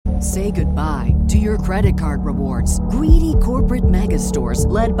Say goodbye to your credit card rewards. Greedy corporate mega stores,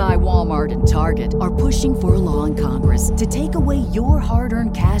 led by Walmart and Target, are pushing for a law in Congress to take away your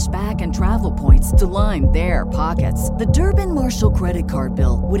hard-earned cash back and travel points to line their pockets. The Durbin-Marshall credit card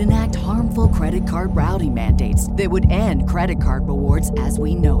bill would enact harmful credit card routing mandates that would end credit card rewards as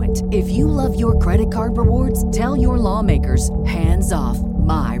we know it. If you love your credit card rewards, tell your lawmakers, hands off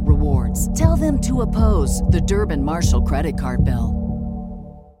my rewards. Tell them to oppose the Durbin-Marshall credit card bill.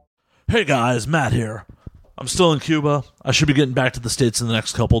 Hey guys, Matt here. I'm still in Cuba. I should be getting back to the States in the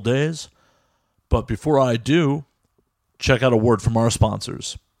next couple days. But before I do, check out a word from our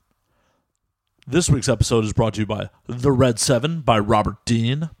sponsors. This week's episode is brought to you by The Red Seven by Robert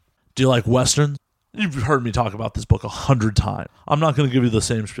Dean. Do you like Westerns? You've heard me talk about this book 100 times. I'm not going to give you the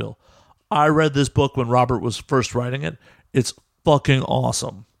same spiel. I read this book when Robert was first writing it. It's fucking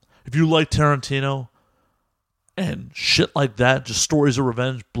awesome. If you like Tarantino and shit like that, just stories of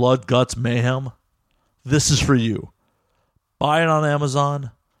revenge, blood, guts, mayhem, this is for you. Buy it on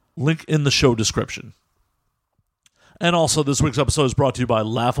Amazon. Link in the show description. And also, this week's episode is brought to you by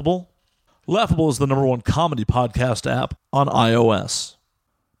Laughable. Laughable is the #1 comedy podcast app on iOS.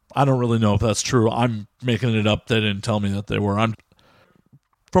 I don't really know if that's true. I'm making it up. They didn't tell me that they were.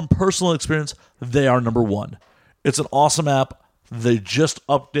 From personal experience, they are #1. It's an awesome app. They just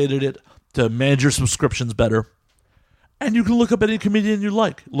updated it to manage your subscriptions better. And you can look up any comedian you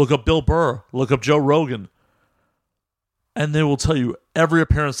like. Look up Bill Burr. Look up Joe Rogan. And they will tell you every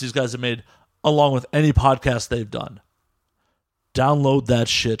appearance these guys have made, along with any podcast they've done. Download that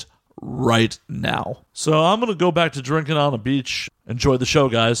shit right now. So I'm going to go back to drinking on a beach. Enjoy the show,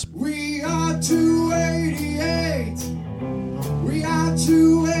 guys. We are 288. We are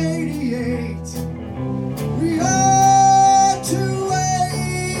 288. We are 288.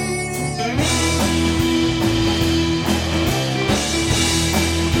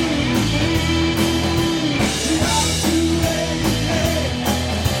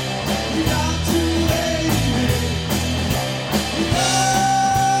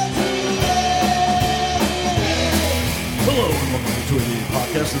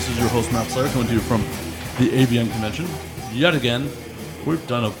 This is your host, Matt Slayer, coming to you from the AVN convention. Yet again, we've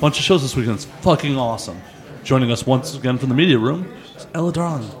done a bunch of shows this weekend. It's fucking awesome. Joining us once again from the media room is Ella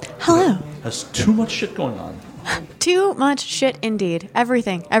Darling. Hello. Has too much shit going on. Too much shit indeed.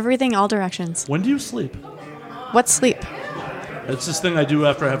 Everything, all directions. When do you sleep? What's sleep? It's this thing I do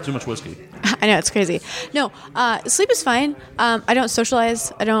after I have too much whiskey. I know, it's crazy. No, sleep is fine. I don't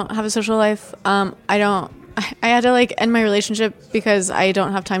socialize. I don't have a social life. I had to end my relationship because I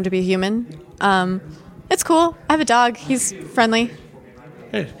don't have time to be a human. It's cool. I have a dog. He's friendly.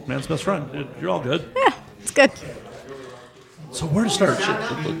 Hey, man's best friend. You're all good. Yeah, it's good. So where to start?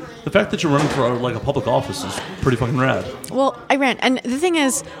 The fact that you're running for a public office is pretty fucking rad. Well, I ran. And the thing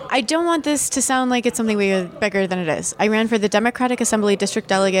is, I don't want this to sound like it's something way bigger than it is. I ran for the Democratic Assembly District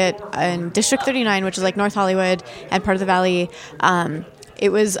Delegate in District 39, which is North Hollywood and part of the Valley.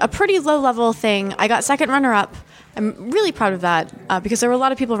 It was a pretty low-level thing. I got second runner-up. I'm really proud of that because there were a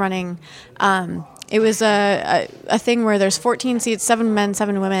lot of people running. It was a thing where there's 14 seats, 7 men,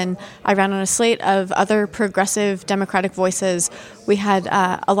 7 women. I ran on a slate of other progressive Democratic voices. We had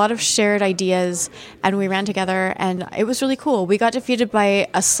a lot of shared ideas, and we ran together, and it was really cool. We got defeated by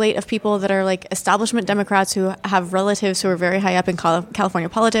a slate of people that are establishment Democrats who have relatives who are very high up in California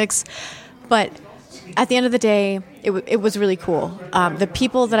politics. But at the end of the day, it was really cool. The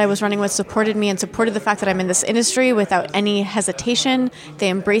people that I was running with supported me and supported the fact that I'm in this industry without any hesitation. They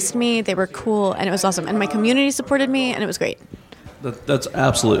embraced me. They were cool, and it was awesome. And my community supported me, and it was great. That's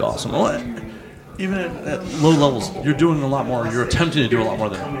absolutely awesome. Even at low levels, you're doing a lot more. You're attempting to do a lot more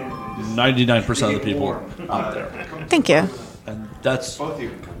than 99% of the people out there. Thank you. And that's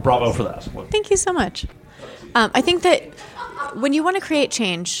bravo for that. Thank you so much. I think that when you want to create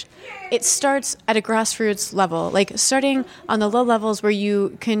change, it starts at a grassroots level, starting on the low levels where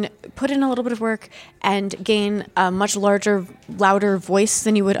you can put in a little bit of work and gain a much larger, louder voice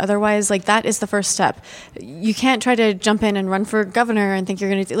than you would otherwise. That is the first step. You can't try to jump in and run for governor and think you're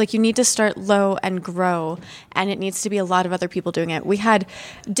going to you need to start low and grow, and it needs to be a lot of other people doing it. We had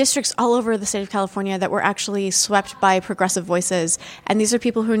districts all over the state of California that were actually swept by progressive voices, and these are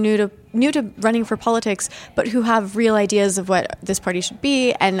people who are new to running for politics, but who have real ideas of what this party should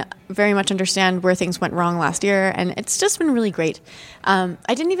be and very much understand where things went wrong last year, and it's just been really great. I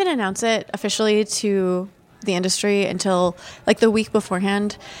didn't even announce it officially to the industry until the week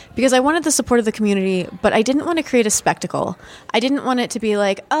beforehand because I wanted the support of the community, but I didn't want to create a spectacle. I didn't want it to be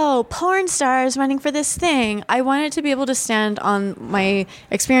oh, porn stars running for this thing. I wanted to be able to stand on my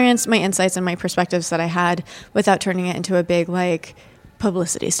experience, my insights, and my perspectives that I had without turning it into a big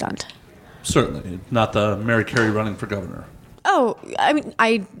publicity stunt. Certainly. Not the Mary Carey running for governor. Oh, I mean,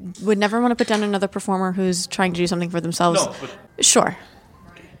 I would never want to put down another performer who's trying to do something for themselves. No, but Sure.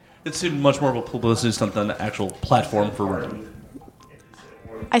 it seemed much more of a publicity stunt than an actual platform for running.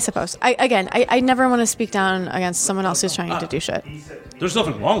 I suppose. I never want to speak down against someone else who's trying to do shit. There's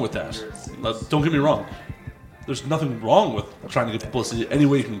nothing wrong with that. Don't get me wrong. There's nothing wrong with trying to get publicity any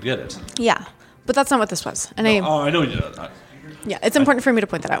way you can get it. Yeah, but that's not what this was. And I know you did. yeah, it's important for me to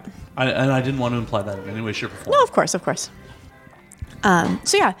point that out. And I didn't want to imply that in any way, shape, or form. No, of course.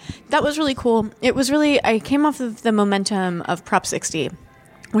 So yeah, that was really cool. It was really, I came off of the momentum of Prop 60,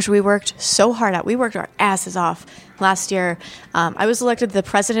 which we worked so hard at. We worked our asses off last year. I was elected the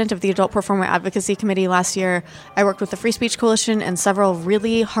president of the Adult Performer Advocacy Committee last year. I worked with the Free Speech Coalition and several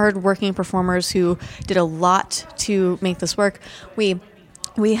really hard-working performers who did a lot to make this work.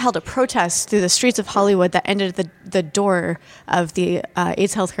 We held a protest through the streets of Hollywood that ended at the door of the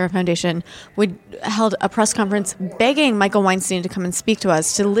AIDS Healthcare Foundation. We held a press conference begging Michael Weinstein to come and speak to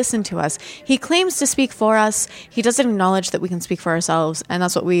us, to listen to us. He claims to speak for us. He doesn't acknowledge that we can speak for ourselves, and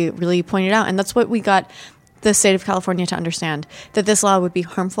that's what we really pointed out. And that's what we got the state of California to understand, that this law would be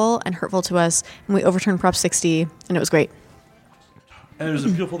harmful and hurtful to us, and we overturned Prop 60, and it was great. And it was a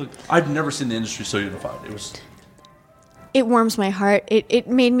beautiful thing. I've never seen the industry so unified. It warms my heart. It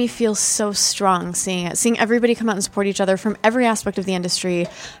made me feel so strong seeing everybody come out and support each other from every aspect of the industry,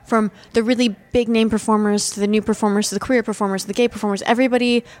 from the really big name performers to the new performers to the queer performers to the gay performers.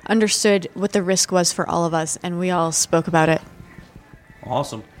 Everybody understood what the risk was for all of us, and we all spoke about it.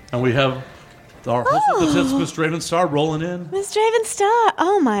 Awesome. And we have our host of the tits, Miss Draven Star, rolling in. Miss Draven Star.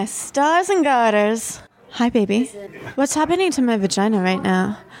 Oh, my stars and garters. Hi, baby. What's happening to my vagina right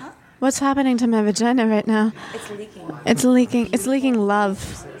now? What's happening to my vagina right now? It's leaking. It's leaking. It's leaking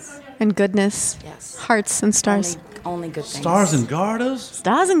love and goodness. Yes. Hearts and stars. Only good things. Stars and Gardas?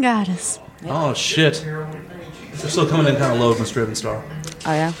 Stars and garters. Oh, shit. You're still coming in kind of low, Miss Draven Star.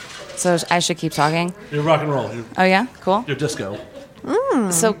 Oh, yeah? So I should keep talking? You're rock and roll. Oh, yeah? Cool. You're disco.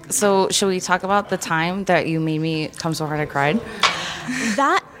 So should we talk about the time that you made me come so hard I cried?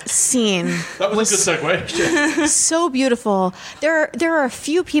 That scene That was a good segue. so beautiful. There are a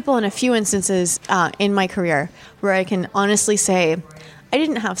few people and a few instances in my career where I can honestly say I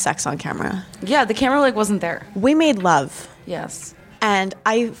didn't have sex on camera. Yeah, the camera wasn't there. We made love. Yes. And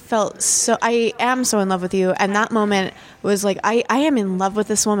I am so in love with you. And that moment was like, I am in love with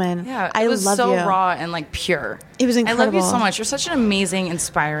this woman. Yeah, I it was love so you. raw and pure. It was I love you incredible. so much. You're such an amazing,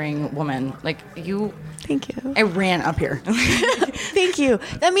 inspiring woman. You. Thank you. I ran up here. Thank you.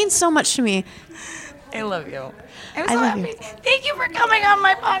 That means so much to me. I love you. I love you. Thank you for coming on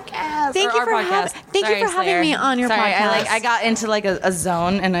my podcast. Thank you for having me on your podcast. I got into a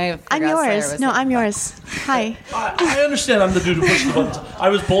zone and I. I'm yours. No, I'm yours. Hi. I understand I'm the dude who pushed the buttons. I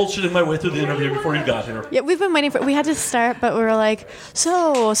was bullshitting my way through the interview before you got here. Yeah, we've been waiting for. We had to start, but we were like,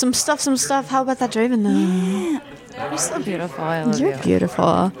 so some stuff. How about that Draven though? You're so beautiful. I love you. You're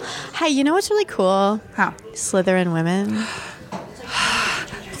beautiful. Hey, you know what's really cool? How? Slytherin women.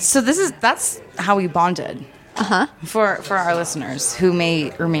 So that's how we bonded. For our listeners who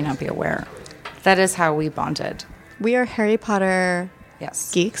may or may not be aware, that is how we bonded. We are Harry Potter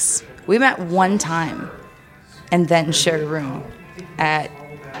Yes. geeks. We met one time, and then shared a room at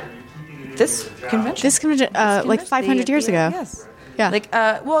this convention. This convention, like 500 years ago. Yes. Yeah.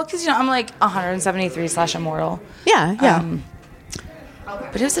 Because I'm 173/immortal. Yeah.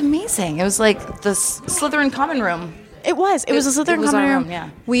 But it was amazing. It was like the Slytherin common room. It was a Slytherin it was common our room. room, yeah.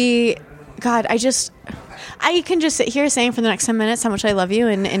 I can just sit here saying for the next 10 minutes how much I love you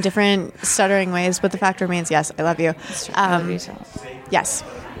in different stuttering ways, but the fact remains, yes, I love you. I love you too. Yes.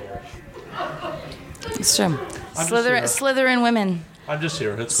 It's true. here. Slytherin women. I'm just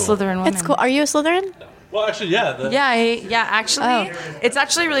here. It's cool. Slytherin women. It's cool. Are you a Slytherin? Well, actually, yeah. Yeah. Actually, it's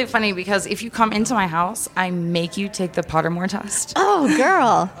actually really funny because if you come into my house, I make you take the Pottermore test. Oh,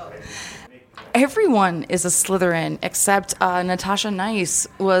 girl. Everyone is a Slytherin except Natasha Nice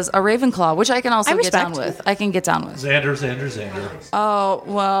was a Ravenclaw, which I can also get down with. Xander. Oh,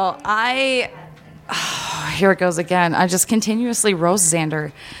 well, here it goes again. I just continuously roast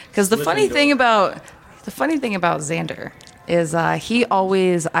Xander because the funny thing about Xander is he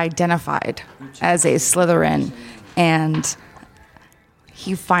always identified as a Slytherin, and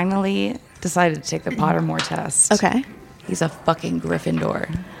he finally decided to take the Pottermore test. Okay. He's a fucking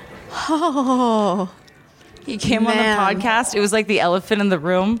Gryffindor. Oh. He came on Man. the podcast. It was like the elephant in the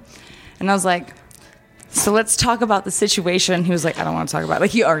room. And I was like, so let's talk about the situation. He was like, I don't want to talk about it.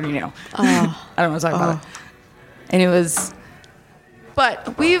 Like, he already knew. I don't want to talk about it. And it was,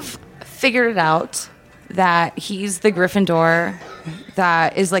 but we've figured it out that he's the Gryffindor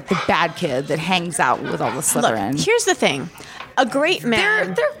that is like the bad kid that hangs out with all the Slytherin. Look, here's the thing. A great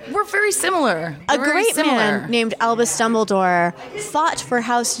man. We're very similar. A We're very great similar. man named Albus Dumbledore fought for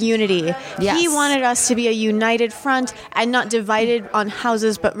House Unity. Yes. He wanted us to be a united front and not divided on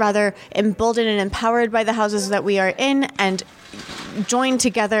houses, but rather emboldened and empowered by the houses that we are in and joined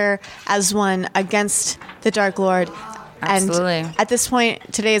together as one against the Dark Lord. Absolutely. And at this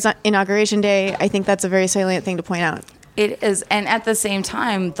point, today is Inauguration Day. I think that's a very salient thing to point out. It is, and at the same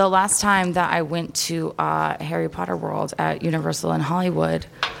time, the last time that I went to Harry Potter World at Universal in Hollywood,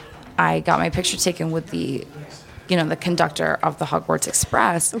 I got my picture taken with the conductor of the Hogwarts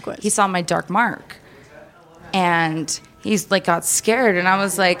Express. Of course. He saw my dark mark, and he's like got scared, and I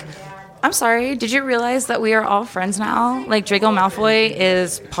was like, "I'm sorry. Did you realize that we are all friends now? Like Draco Malfoy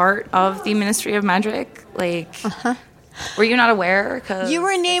is part of the Ministry of Magic. Like." Were you not aware? 'Cause You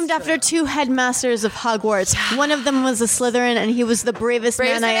were named after two headmasters of Hogwarts. One of them was a Slytherin, and he was the bravest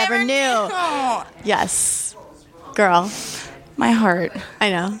man I ever knew. Yes. Girl. My heart. I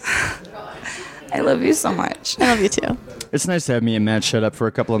know. I love you so much. I love you too. It's nice to have me and Matt shut up for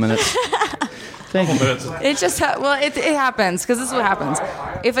a couple of minutes. Thank you. It just it happens because this is what happens.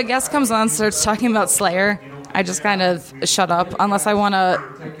 If a guest comes on and starts talking about Slayer, I just kind of shut up unless I want to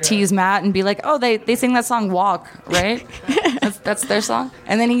tease Matt and be like, "Oh, they sing that song Walk, right? that's their song."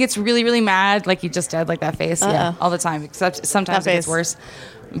 And then he gets really really mad, like he just did, like that face, yeah, all the time. Except sometimes That it gets face. worse.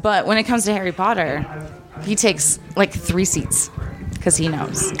 But when it comes to Harry Potter, he takes like 3 seats because he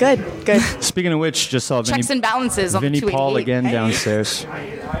knows. Good. Speaking of which, just saw Checks and balances on Vinnie 288. Paul again downstairs.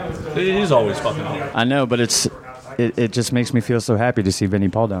 He's always fucking here. I know, but it just makes me feel so happy to see Vinnie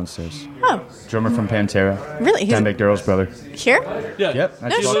Paul downstairs. Oh, Drummer from Pantera. really? He's Dimebag Darrell's brother. here? Yeah. Yep.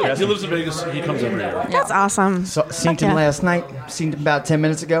 He, shit. he lives in Vegas. He comes every year. That's awesome. Seen him last night. Seen him about 10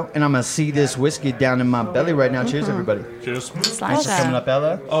 minutes ago, and I'm gonna see this whiskey down in my belly right now. Cheers, everybody. Cheers. Slash Coming up,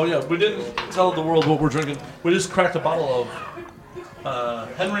 Ella. Oh yeah, we didn't tell the world what we're drinking. We just cracked a bottle of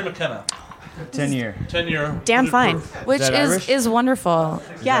Henry McKenna, 10-year. 10-year. Damn fine. Which Is that Irish? is wonderful.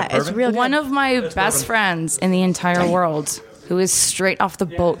 Yeah, it's bourbon? real good. One of my That's best bourbon. friends in the entire world, who is straight off the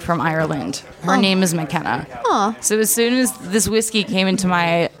boat from Ireland. Her name is McKenna. Aw. So as soon as this whiskey came into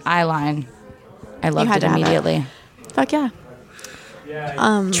my eye line, I loved had it to have it. immediately. Fuck yeah.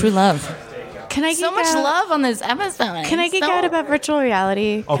 True love. Can I So geek much out? love on this episode. Can I geek So- out about virtual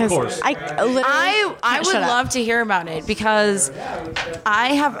reality? Of 'Cause course. I literally I can't would shut up. love to hear about it because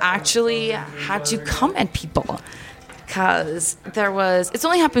I have actually had to come at people because it's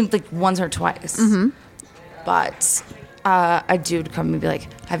only happened like once or twice. But a dude come and be like,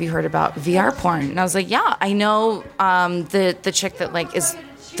 "Have you heard about VR porn?" And I was like, "Yeah, I know the chick that like is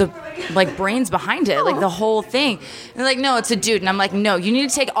the like brains behind it, like the whole thing." And they're like, "No, it's a dude." And I'm like, "No, you need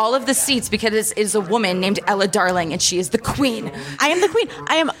to take all of the seats because it is a woman named Ella Darling and she is the queen." I am the queen.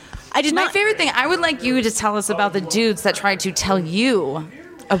 I did My not. favorite thing, I would like you to tell us about the dudes that tried to tell you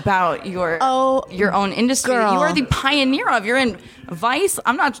about your own industry that you girl. are the pioneer of. You're in Vice.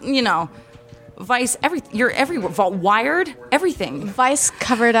 I'm not, Vice. You're everywhere. Wired. Everything. Vice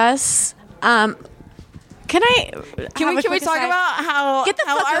covered us. Can I? Can we talk about how Get the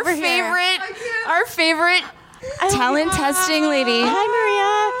fuck our over here. favorite talent testing lady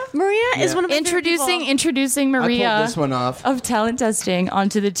Hi, Maria. Maria is one of my favorite people. introducing Maria I pulled this one off. of talent testing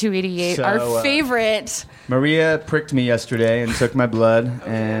onto the 288. So, our favorite. Maria pricked me yesterday and took my blood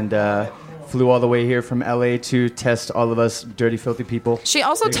and flew all the way here from LA to test all of us dirty, filthy people. She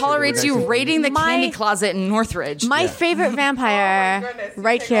also Make sure tolerates we're you nice and raiding the My- candy closet in Northridge. My favorite vampire,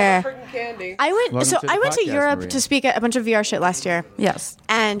 right here. I went. Welcome So to the I went to podcast, Europe Maria. to speak at a bunch of VR shit last year. Yes.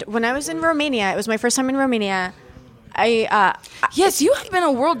 And when I was in Romania, it was my first time in Romania. Yes, you have been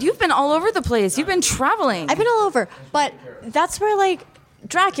you've been all over the place. You've been traveling. I've been all over, but that's where like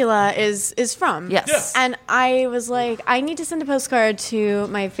Dracula is from. Yes. Yeah. And I was like, I need to send a postcard to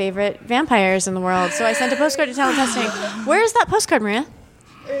my favorite vampires in the world. So I sent a postcard to talent testing. Where is that postcard, Maria?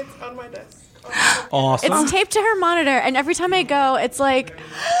 It's on my desk. Awesome. It's taped to her monitor, and every time I go, it's like,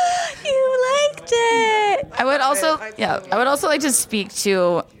 you liked it. I would also like to speak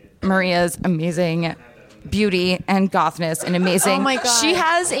to Maria's amazing beauty and gothness and amazing. Oh my God. She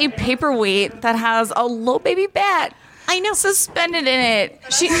has a paperweight that has a little baby bat. I know. Suspended in it.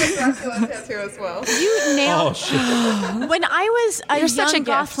 She Dracula tattoo as well. You nailed. Oh shit. When I was a You're such young a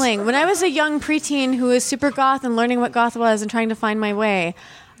gift. gothling, when I was a young preteen who was super goth and learning what goth was and trying to find my way,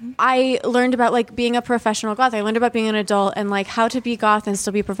 I learned about like being a professional goth. I learned about being an adult and like how to be goth and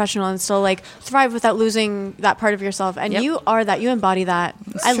still be professional and still like thrive without losing that part of yourself. And Yep. you are that. You embody that.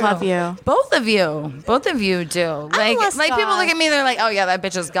 I True. love you. Both of you do. Like less people goth. look at me, they're like, "Oh yeah, that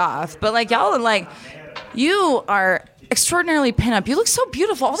bitch is goth." But like y'all are like, you are extraordinarily pinup. You look so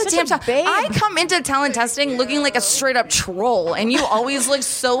beautiful all the Such damn a time. babe. I come into talent testing looking like a straight up troll, and you always look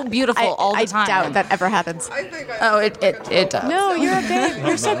so beautiful all the time. I doubt that ever happens. I think Oh, it does. No, you're a babe.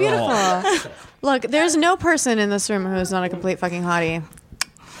 You're so beautiful. Look, there's no person in this room who's not a complete fucking hottie.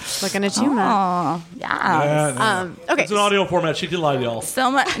 Looking at you, Matt. Oh, yeah. Okay. It's an audio format. She can lie to y'all.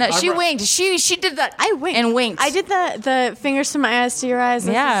 So much. No, she winked. She did that. I winked. And winked. I did the fingers to my eyes to your eyes.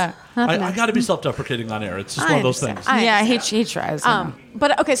 This Yeah. is happening. I got to be self-deprecating on air. It's just I one of those understand. things. Yeah, he tries.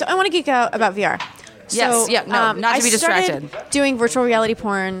 But okay, so I want to geek out about VR. Yes, yeah, no, not to be distracted. I started doing virtual reality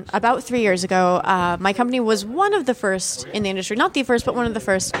porn about 3 years ago. My company was one of the first in the industry, not the first, but one of the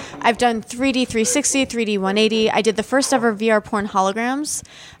first. I've done 3D 360, 3D 180. I did the first ever VR porn holograms.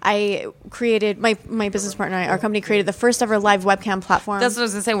 I created my business partner and I, our company created the first ever live webcam platform. That's what I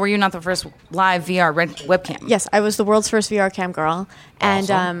was gonna say. Were you not the first live VR webcam? Yes, I was the world's first VR cam girl,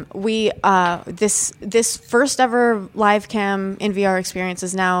 and we this first ever live cam in VR experience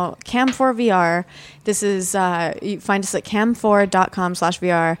is now Cam4VR. This is you find us at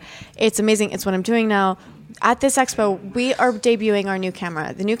cam4.com/VR. It's amazing. It's what I'm doing now. At this expo, we are debuting our new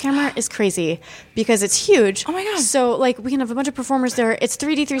camera. The new camera is crazy because it's huge. Oh my God. So like we can have a bunch of performers there. It's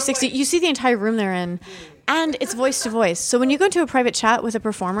 3D 360. You see the entire room they're in. And it's voice to voice. So when you go into a private chat with a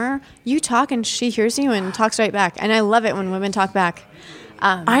performer, you talk and she hears you and talks right back. And I love it when women talk back.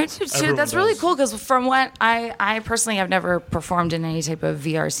 I do too. Everyone That's really does. cool because from what I personally have never performed in any type of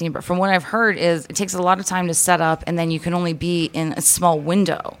VR scene, but from what I've heard is it takes a lot of time to set up and then you can only be in a small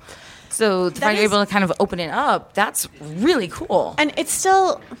window. So the fact you're able to kind of open it up, that's really cool. And it's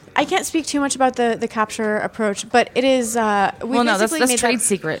still, I can't speak too much about the capture approach, but it is, Well, no, that's trade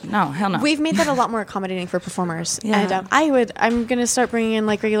secret. No, hell no. We've made that a lot more accommodating for performers. Yeah. And I'm going to start bringing in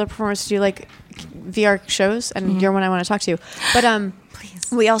like regular performers to do like VR shows, and you're one I want to talk to. But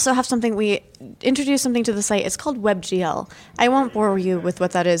we also have something, we introduced something to the site. It's called WebGL. I won't bore you with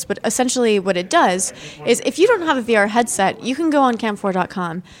what that is, but essentially what it does is if you don't have a VR headset, you can go on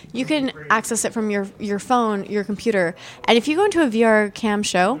cam4.com. You can access it from your phone, your computer. And if you go into a VR cam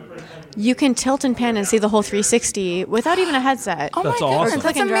show, you can tilt and pan and see the whole 360 without even a headset. Oh That's my awesome. God,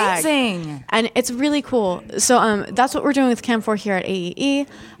 Click that's and drag. amazing. And it's really cool. So that's what we're doing with Cam4 here at AEE.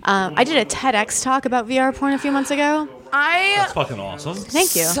 I did a TEDx talk about VR porn a few months ago. That's fucking awesome.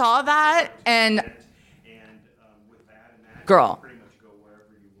 Thank you. Saw that and girl,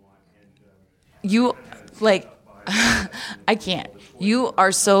 you like I can't. You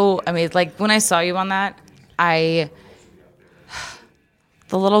are so amazing. Like when I saw you on that, the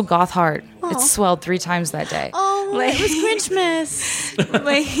little goth heart, it swelled 3 times that day. Oh, Like- it was Grinchmas.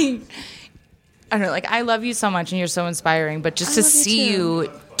 Like I don't know, like I love you so much and you're so inspiring, but just to love you see too.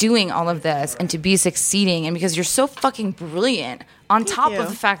 you doing all of this and to be succeeding and because you're so fucking brilliant on top you. of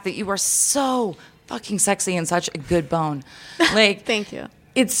the fact that you are so fucking sexy and such a good bone. Like Thank you.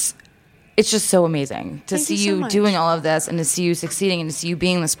 it's just so amazing to Thank see you so you much. doing all of this and to see you succeeding and to see you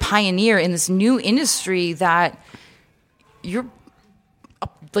being this pioneer in this new industry that you're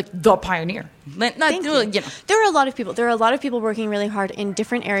like the pioneer. Not, Thank you. you know. There are a lot of people. There are a lot of people working really hard in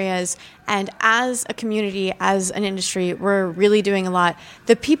different areas. And as a community, as an industry, we're really doing a lot.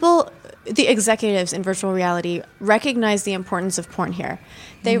 The people, the executives in virtual reality recognize the importance of porn here.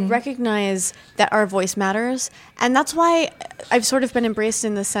 They recognize that our voice matters. And that's why I've sort of been embraced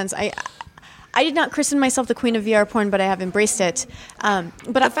in this sense. I did not christen myself the queen of VR porn, but I have embraced it. But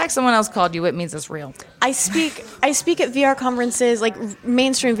The fact someone else called you, it means it's real. I speak at VR conferences, like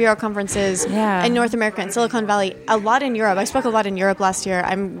mainstream VR conferences Yeah. in North America and Silicon Valley, a lot in Europe. I spoke a lot in Europe last year.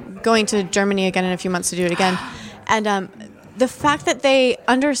 I'm going to Germany again in a few months to do it again. And the fact that they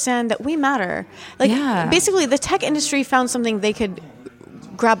understand that we matter. Like Yeah. basically the tech industry found something they could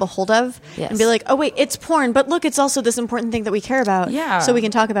grab a hold of and be like, oh wait, it's porn, but look, it's also this important thing that we care about. Yeah. So we can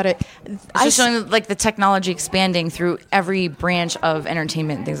talk about it. It's just showing like the technology expanding through every branch of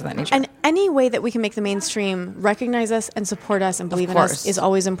entertainment and things of that nature. And any way that we can make the mainstream recognize us and support us and believe in us course. is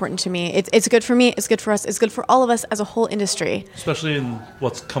always important to me. It's good for me. It's good for us. It's good for all of us as a whole industry. Especially in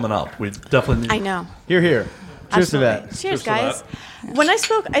what's coming up. We definitely need I know. Here, here. Cheers to Absolutely. that. Cheers, to guys. When I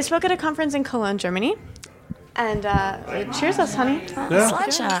spoke at a conference in Cologne, Germany. And cheers us, honey.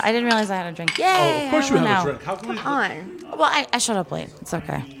 Sláinte. I didn't realize I had a drink. Yay! Oh, of course you I have know. a drink. How can we? On. Well, I showed up late. It's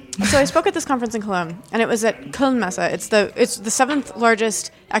okay. So I spoke at this conference in Cologne, and it was at Köln Messe. It's the 7th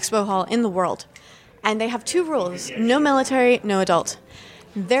largest expo hall in the world, and they have 2 rules: no military, no adult.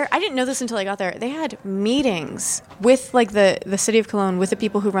 I didn't know this until I got there. They had meetings with like the city of Cologne, with the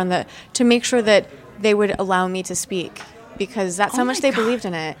people who run to make sure that they would allow me to speak, because that's how much they believed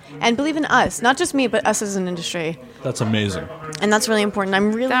in it and believe in us, not just me, but us as an industry. That's amazing. And that's really important.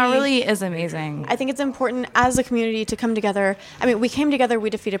 That really is amazing. I think it's important as a community to come together. I mean, we came together, we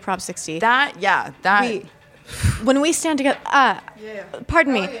defeated Prop 60. When we stand together,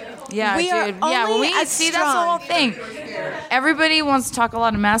 pardon me. Yeah, we are dude. Yeah, when only we as see, that's the whole strong. thing. Everybody wants to talk a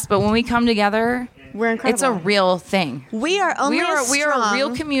lot of mess, but when we come together, We're incredible. it's a real thing. We are only as We are a strong.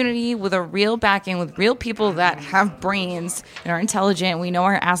 real community with a real backing, with real people that have brains and are intelligent. We know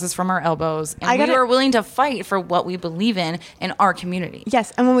our asses from our elbows, and we are willing to fight for what we believe in our community.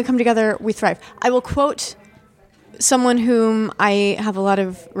 Yes, and when we come together, we thrive. I will quote someone whom I have a lot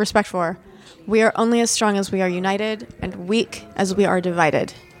of respect for. We are only as strong as we are united and weak as we are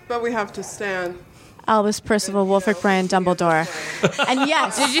divided. But we have to stand. Albus Percival Wulfric Bryan Dumbledore. And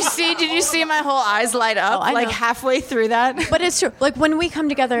yes. Did you see my whole eyes light up I know. halfway through that? But it's true. Like when we come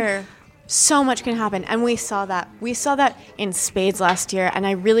together, so much can happen. And we saw that. We saw that in spades last year. And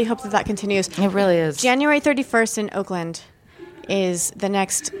I really hope that continues. It really is. January 31st in Oakland is the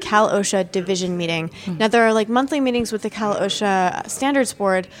next Cal-OSHA division meeting. Now, there are monthly meetings with the Cal-OSHA Standards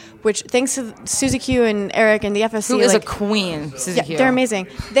Board, which thanks to Susie Q and Eric and the FSC. Who is a queen, Susie Q. They're amazing.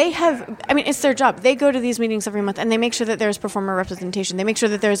 They have, it's their job. They go to these meetings every month and they make sure that there's performer representation. They make sure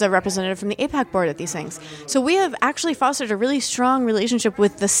that there's a representative from the APAC board at these things. So we have actually fostered a really strong relationship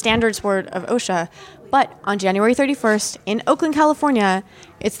with the Standards Board of OSHA. But on January 31st in Oakland, California,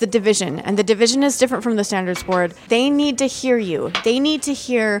 it's the division. And the division is different from the Standards Board. They need to hear you. They need to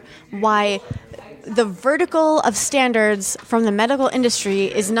hear why the vertical of standards from the medical industry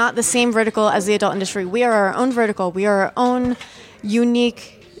is not the same vertical as the adult industry. We are our own vertical. We are our own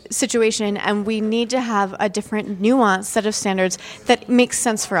unique situation, and we need to have a different nuanced set of standards that makes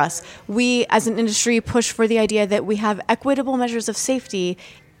sense for us. We, as an industry, push for the idea that we have equitable measures of safety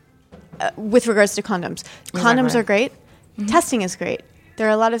with regards to condoms. Condoms are great. Mm-hmm. Testing is great. There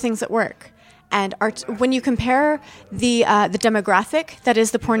are a lot of things that work. And when you compare the demographic that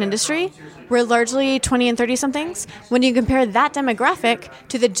is the porn industry, we're largely 20 and 30-somethings. When you compare that demographic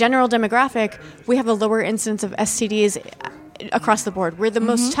to the general demographic, we have a lower incidence of STDs across the board. We're the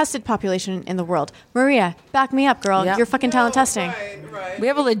most tested population in the world. Maria, back me up, girl. Yep. You're fucking talent testing. Right. We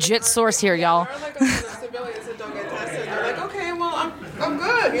have a legit source here, y'all. There are like a lot of civilians that don't get tested. They're like, okay, well, I'm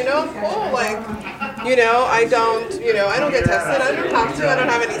good, I'm cool. I don't get tested. I don't have to. I don't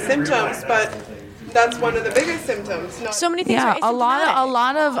have any symptoms, but that's one of the biggest symptoms. So many things Yeah, are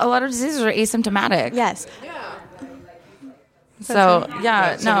asymptomatic. a lot of diseases are asymptomatic. Yes. Yeah. So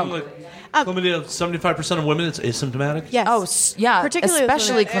yeah, no. Chlamydia, 75% of women, it's asymptomatic. Yes. Oh, yeah, Particularly with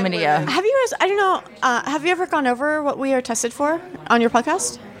especially women. chlamydia. Have you guys, I don't know, have you ever gone over what we are tested for on your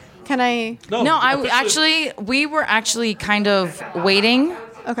podcast? Can I? No, we were actually kind of waiting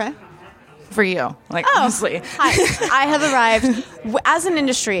Okay. for you. Honestly. Hi. I have arrived. As an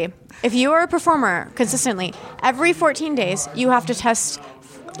industry, if you are a performer consistently, every 14 days, you have to test.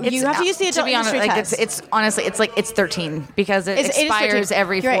 You have to use the adult to be honest, industry test. it's honestly, it's 13 because it It is expires 13.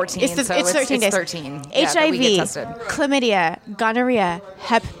 every You're right. 14. It's 13 days. 13. Yeah, that we get HIV, tested. chlamydia, gonorrhea,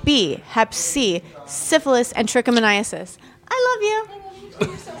 Hep B, Hep C, syphilis, and trichomoniasis. I love you.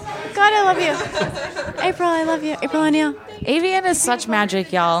 God, I love you. April, I love you. April O'Neil. Avian is such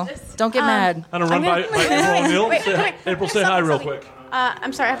magic, y'all. Don't get mad. I'm gonna run by April O'Neil. Wait, come here. April, say hi real quick.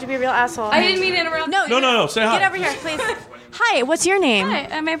 I'm sorry, I have to be a real asshole. I didn't mean to interrupt. No, say hi. Get over here, please. Hi, what's your name? Hi,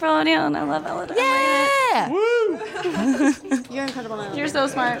 I'm April O'Neil, and I love Ella. Yeah. You're incredible. Now. You're so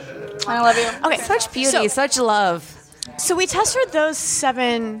smart. I love you. Okay, Such beauty, such love. So we tested those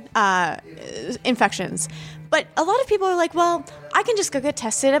 7 infections. But a lot of people are like, well, I can just go get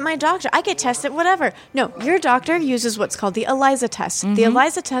tested at my doctor. I get tested, whatever. No, your doctor uses what's called the ELISA test. The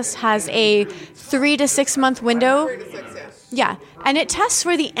ELISA test has a 3 to 6 month window. 3 to 6, yeah. Yeah, and it tests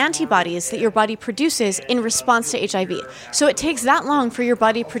for the antibodies that your body produces in response to HIV. So it takes that long for your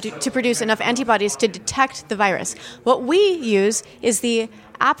body to produce enough antibodies to detect the virus. What we use is the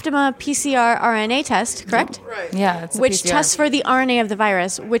Aptima PCR RNA test, correct? Right. Yeah, it's a Which PCR. tests for the RNA of the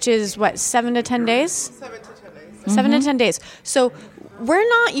virus, which is, 7 to 10 days? 7 to 10 days. 7 to 10 days. So we're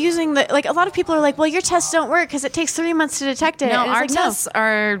not using a lot of people are like, well, your tests don't work because it takes 3 months to detect it. No, And it's our like, tests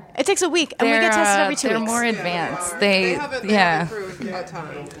are. It takes a week, and we get tested every 2 They're weeks. more advanced. They haven't improved a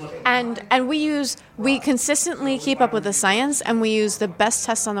ton. And we consistently keep up with the science, and we use the best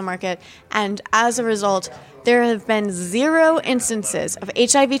tests on the market. And as a result, there have been 0 instances of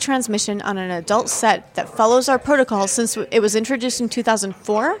HIV transmission on an adult set that follows our protocol since it was introduced in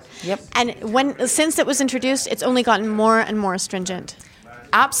 2004. Yep. And since it was introduced, it's only gotten more and more stringent.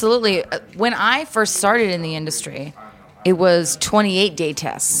 Absolutely. When I first started in the industry, it was 28-day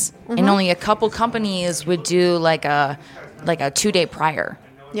tests, and only a couple companies would do like a like a 2-day prior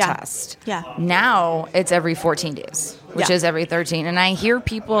Yeah. test. Yeah. Now it's every 14 days, which Yeah. is every 13. And I hear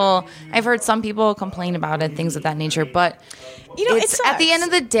I've heard some people complain about it, things of that nature. But it at the sucks. end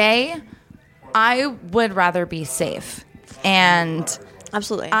of the day, I would rather be safe. And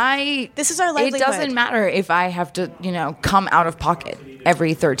Absolutely. This is our It livelihood. doesn't matter if I have to, come out of pocket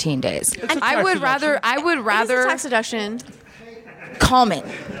every 13 days. I would rather It is a tax deduction. calm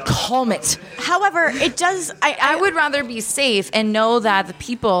it. However, it does. I would rather be safe and know that the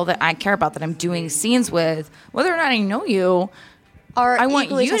people that I care about, that I'm doing scenes with, whether or not I know you, I want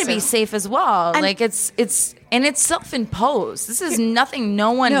equally you to be tested. safe as well. And- Like it's self-imposed. This is nothing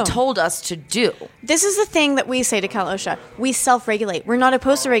no one No. told us to do. This is the thing that we say to Cal OSHA. We self-regulate. We're not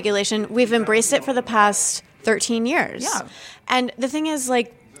opposed to regulation. We've embraced it for the past 13 years. Yeah. And the thing is,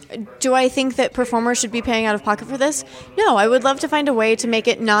 like, do I think that performers should be paying out of pocket for this? No, I would love to find a way to make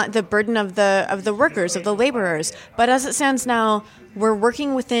it not the burden of the workers, of the laborers. But as it stands now, we're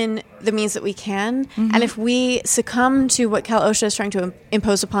working within the means that we can. And if we succumb to what Cal OSHA is trying to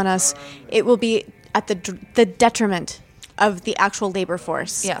impose upon us, it will be at the detriment of the actual labor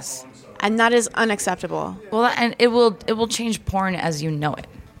force. Yes. And that is unacceptable. Well, and it will change porn as you know it.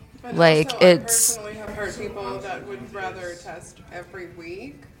 But Like, also, it's- I personally have heard people that would rather test every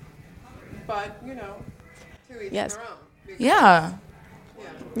week, but to each Yes. their own. Because, Yeah.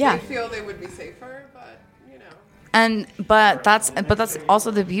 Yeah. They feel they would be safer, but But that's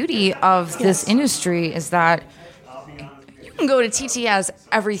also the beauty of this industry is that you can go to TTS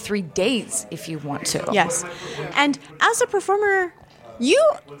every 3 days if you want to. Yes. And as a performer, you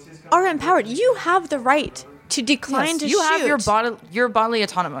are empowered. You have the right to decline to you shoot. have your bodily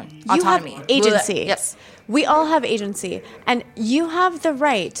autonomy. You have agency. Yes. We all have agency. And you have the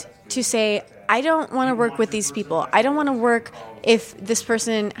right to say, I don't want to work with these people. I don't want to work if this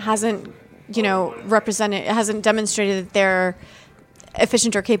person hasn't, hasn't demonstrated that they're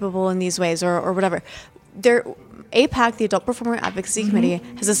efficient or capable in these ways or whatever. APAC, the Adult Performer Advocacy Committee,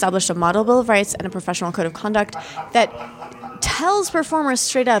 has established a model bill of rights and a professional code of conduct that tells performers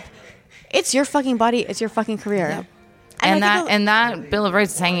straight up, it's your fucking body, it's your fucking career. And I think that Bill of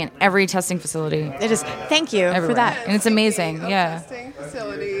Rights is hanging in every testing facility. it is. Thank you Everywhere. for that. And it's amazing. Yeah. testing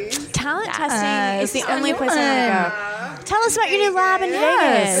facilities. Talent Yes, testing is the I only know place I want to go. Tell us about your new lab in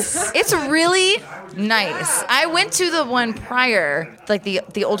Vegas. It's really nice. I went to the one prior, like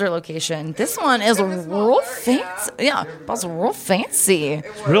the older location. This one is real fancy. Yeah, it's real fancy.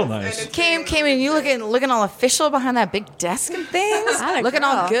 Real nice. Came in. You looking all official behind that big desk and things. Atta Looking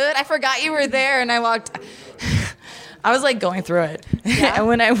all girl. good. I forgot you were there, and I walked. I was like going through it, and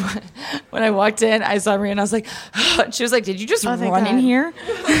when I walked in, I saw Maria, and I was like, she was like, "Did you just thank run in God. here?"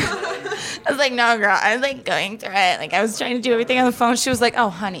 I was like, "No, girl, I was like going through it. Like I was trying to do everything on the phone." She was like, "Oh,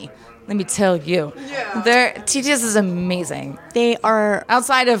 honey, let me tell you, TTS is amazing. They are.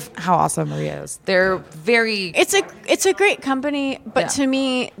 Outside of how awesome Maria is, they're very It's a great company, but Yeah. to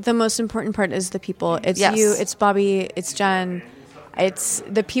me, the most important part is the people. It's Yes. you, it's Bobby, it's Jen, it's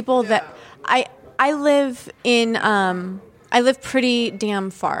the people that I live in. I live pretty damn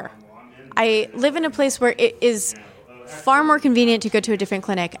far. I live in a place where it is far more convenient to go to a different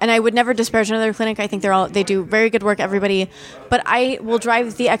clinic, and I would never disparage another clinic. I think they do very good work, everybody, but I will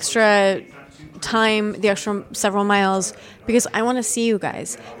drive the extra time, the extra several miles, because I want to see you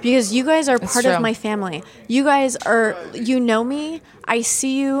guys, because you guys are part true. of my family. You guys are, me. I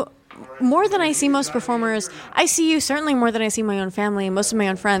see you more than I see most performers. I see you certainly more than I see my own family, most of my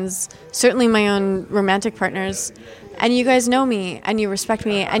own friends, certainly my own romantic partners. And you guys know me, and you respect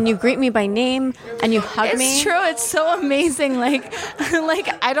me, and you greet me by name, and you hug me. It's true. It's so amazing. Like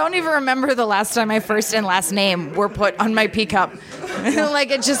I don't even remember the last time my first and last name were put on my P cup. Like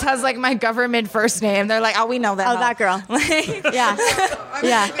it just has like my government first name. They're like, oh, we know that. Oh, now." that girl. Like, Yeah.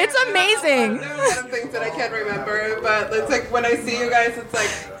 Yeah. It's amazing. There are a lot of things that I can't remember, but it's like when I see you guys, it's like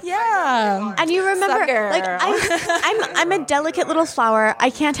Yeah. And you remember, Sucker. like I'm a delicate little flower. I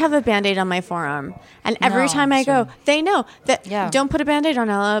can't have a Band-Aid on my forearm. And every No, time I go, they know that don't put a Band-Aid on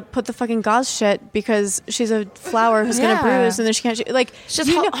Ella. Put the fucking gauze shit because she's a flower who's gonna Yeah. bruise and then she can't. Like It's just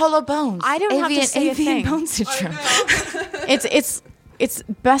you know, hollow bones. I don't have to say a avian thing. bone syndrome. It's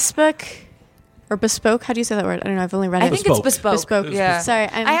bespoke or bespoke. How do you say that word? I don't know. I've only read it. I think it's bespoke. Bespoke. Yeah. Sorry,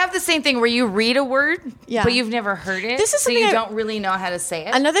 I have the same thing where you read a word, Yeah. but you've never heard it. This is so something you I- don't really know how to say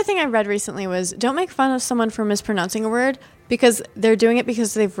it. Another thing I read recently was don't make fun of someone for mispronouncing a word because they're doing it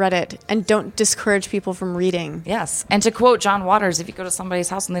because they've read it, and don't discourage people from reading. Yes. And to quote John Waters, if you go to somebody's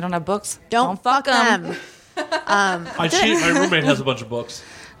house and they don't have books, Don't fuck them. I cheat. My roommate has a bunch of books.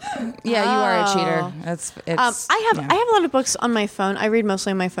 Yeah, you are a cheater. It's I have a lot of books on my phone. I read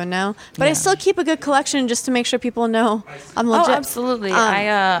mostly on my phone now, but I still keep a good collection just to make sure people know I'm legit. Oh, absolutely.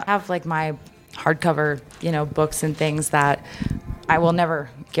 I have like my hardcover, books and things that I will never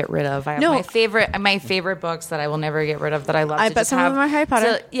get rid of. I have my favorite books that I will never get rid of that I love. I to bet just some of them are Harry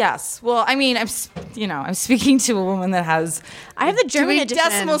Potter. Yes. Well, I mean, I'm speaking to a woman that has. I have the German Dewey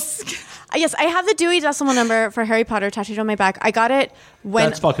edition. Yes, I have the Dewey Decimal Number for Harry Potter tattooed on my back. I got it when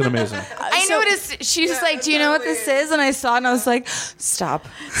That's fucking amazing. I noticed she was like, "Do you know what this is?" And I saw it and I was like, "Stop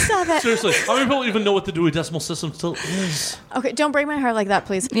it." Seriously, how many people even know what the Dewey Decimal System still is? Okay, don't break my heart like that,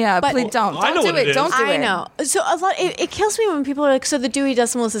 please. Yeah, But- please don't. I know Don't what do it it. is. Don't do it. I know. So a lot. It kills me when people are like, "So the Dewey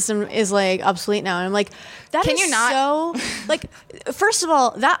Decimal System is like obsolete now." And I'm like, "That Can is you not? so like." First of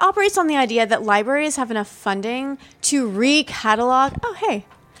all, that operates on the idea that libraries have enough funding to recatalog. Oh, hey.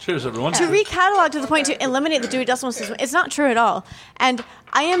 Cheers, everyone. To recatalog to the point to eliminate the Dewey Decimal System. It's not true at all. And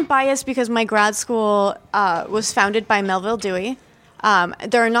I am biased because my grad school was founded by Melville Dewey.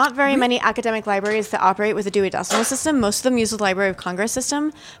 There are not very many academic libraries that operate with a Dewey Decimal System. Most of them use the Library of Congress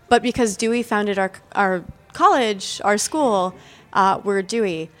system. But because Dewey founded our college, our school, we're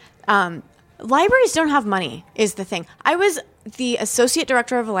Dewey. Libraries don't have money, is the thing. I was the associate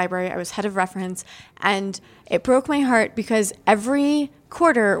director of a library. I was head of reference. And it broke my heart because every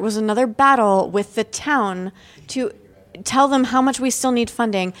quarter was another battle with the town to tell them how much we still need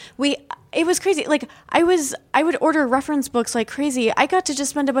funding. It was crazy. Like I would order reference books like crazy. I got to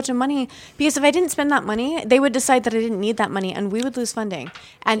just spend a bunch of money because if I didn't spend that money, they would decide that I didn't need that money and we would lose funding.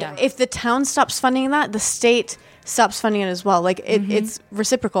 And if the town stops funding that, the state stops funding it as well. Like it's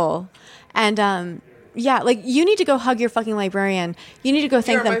reciprocal. And like you need to go hug your fucking librarian. You need to go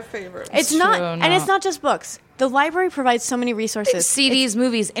thank You're them. my favorite. It's not, and it's not just books. The library provides so many resources. CDs,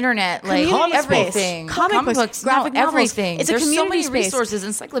 movies, internet, like Community everything. space. Comic books, graphic novels. Everything. It's a There's so community many space. resources,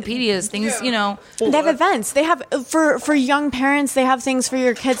 encyclopedias, things, They have events. They have for young parents. They have things for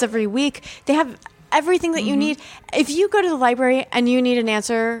your kids every week. They have everything that you need. If you go to the library and you need an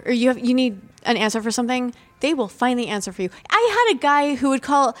answer, or you need an answer for something, they will find the answer for you. I had a guy who would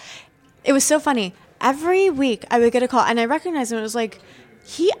call. It was so funny. Every week I would get a call, and I recognized him. It was like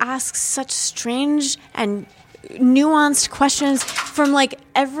he asks such strange and nuanced questions from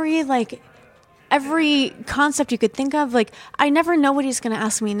every concept you could think of. Like I never know what he's going to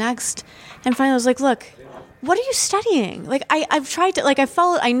ask me next. And finally I was like, look, what are you studying? Like I've tried to,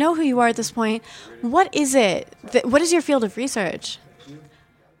 I know who you are at this point. What is it? What is your field of research?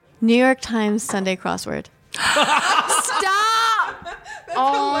 New York Times Sunday crossword. Stop!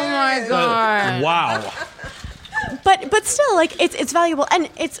 Oh my god! Wow. But still, it's valuable, and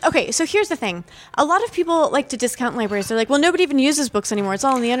it's okay. So here's the thing: a lot of people like to discount libraries. They're like, "Well, nobody even uses books anymore. It's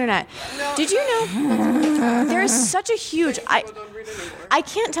all on the internet." Did you know there's such a huge? I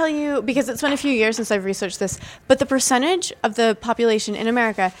can't tell you because it's been a few years since I've researched this, but the percentage of the population in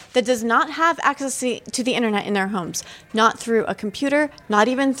America that does not have access to the internet in their homes, not through a computer, not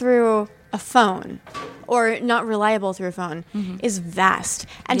even through a phone, or not reliable through a phone, is vast.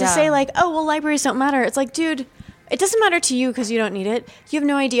 And to say oh, well, libraries don't matter. It's like, dude, it doesn't matter to you because you don't need it. You have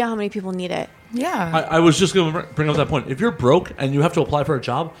no idea how many people need it. Yeah. I was just going to bring up that point. If you're broke and you have to apply for a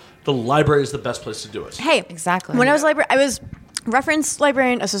job, the library is the best place to do it. Hey, exactly. When I was reference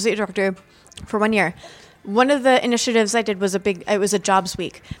librarian, associate director for 1 year. One of the initiatives I did was it was a jobs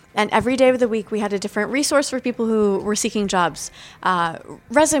week. And every day of the week, we had a different resource for people who were seeking jobs.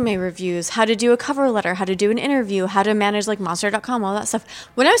 Resume reviews, how to do a cover letter, how to do an interview, how to manage Monster.com, all that stuff.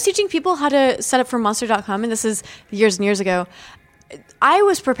 When I was teaching people how to set up for Monster.com, and this is years and years ago, I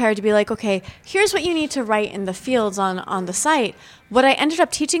was prepared to be like, okay, here's what you need to write in the fields on the site. What I ended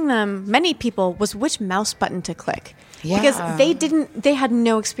up teaching them, many people, was which mouse button to click. Yeah. Because they had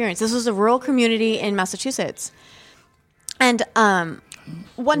no experience. This was a rural community in Massachusetts. And 100%,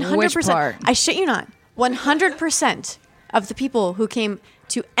 Which part? I shit you not, 100% of the people who came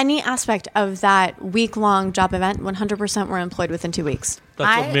to any aspect of that week-long job event, 100% were employed within 2 weeks.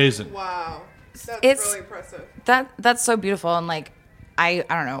 That's amazing. Wow. That's It's- really impressive. That's so beautiful. And I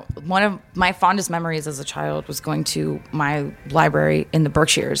don't know. One of my fondest memories as a child was going to my library in the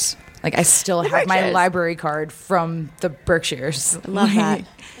Berkshires. I still have my Berkshires. library card from the Berkshires. Love that.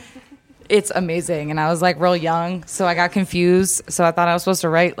 It's amazing. And I was real young, so I got confused. So I thought I was supposed to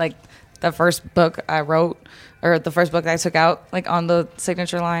write the first book I wrote, or the first book that I took out on the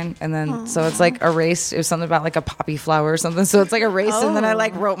signature line. And then so it's erased. It was something about a poppy flower or something. So it's erased, and then I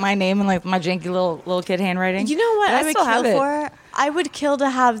wrote my name in my janky little kid handwriting. You know what And I would still have kill it. for? I would kill to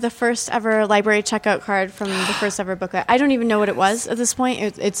have the first ever library checkout card from the first ever book. I don't even know what it was at this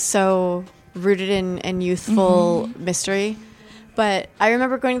point. It's so rooted in youthful mystery. But I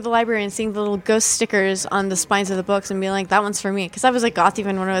remember going to the library and seeing the little ghost stickers on the spines of the books and being like, that one's for me. Because I was like goth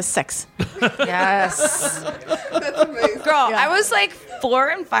even when I was 6. Yes. That's amazing. Girl, Yeah. I was like 4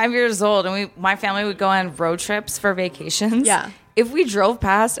 and 5 years old, and my family would go on road trips for vacations. Yeah. If we drove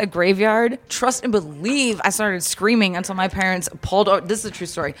past a graveyard, trust and believe, I started screaming until my parents pulled over. This is a true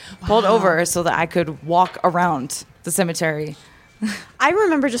story. Pulled over so that I could walk around the cemetery. I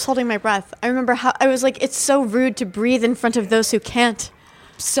remember just holding my breath. I remember how I was like, it's so rude to breathe in front of those who can't.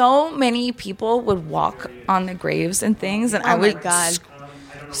 So many people would walk on the graves and things, and I Oh my would God.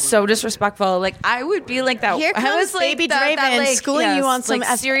 so disrespectful. Like I would be like that. Here I comes was like Baby that, Draven like, schooling you on some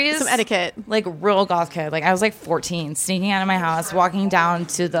like, serious some etiquette. like real goth kid. Like I was like 14, sneaking out of my house, walking down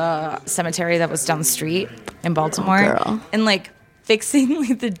to the cemetery that was down the street in Baltimore, girl. and like fixing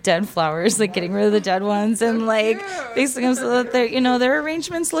like the dead flowers, like getting rid of the dead ones, and like fixing them so that their their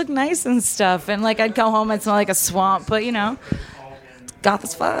arrangements look nice and stuff. And like I'd go home, I'd smell like a swamp, but goth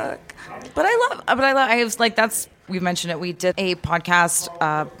as fuck. But I was like, we mentioned it. We did a podcast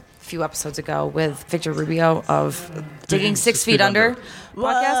a few episodes ago with Victor Rubio of Digging 6 Feet Under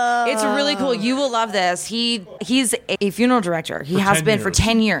podcast. It's really cool. You will love this. He's a funeral director. He has 10 been for years.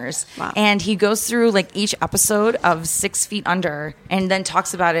 10 years. Wow. And he goes through like each episode of 6 Feet Under and then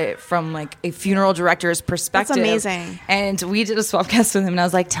talks about it from like a funeral director's perspective. amazing. And we did a swapcast with him, and I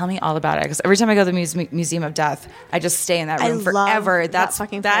was like, tell me all about it. Because every time I go to the Museum of Death, I just stay in that I room love forever. that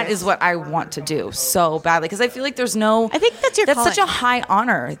fucking That place. is what I want to do so badly. Because I feel like there's no... I think that's your such a calling. high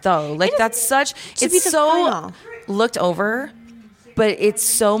honor, though. Like, that's such... to be It's the so final. looked over, but it's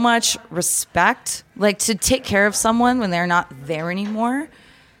so much respect. Like, to take care of someone when they're not there anymore.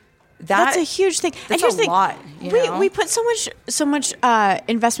 That's a huge thing. That's here's a the thing. lot, you know? We put so much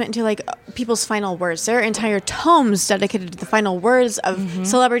investment into like people's final words. There are entire tomes dedicated to the final words of Mm-hmm.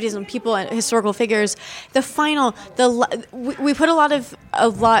 celebrities and people and historical figures. We put a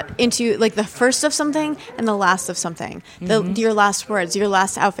lot into like the first of something and the last of something. Your last words, your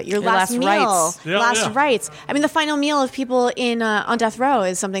last outfit, your last last meal, rites. Yeah, last yeah. rites. I mean, the final meal of people in on death row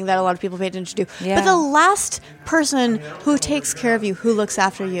is something that a lot of people pay attention to. Yeah. But the last person who takes care of you, who looks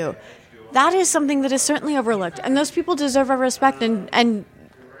after you, that is something that is certainly overlooked, and those people deserve our respect, and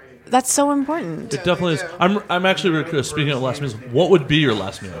that's so important. It definitely is. I'm actually really curious. Speaking of last meals, what would be your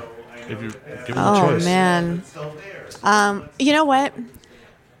last meal if you're given the Oh choice? man, you know what?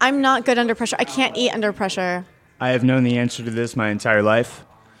 I'm not good under pressure. I can't eat under pressure. I have known the answer to this my entire life.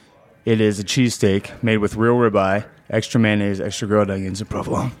 It is a cheesesteak made with real ribeye, extra mayonnaise, extra grilled onions, and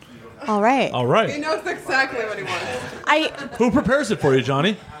provolone. All right, All He right. knows exactly what he wants. I Who prepares it for you,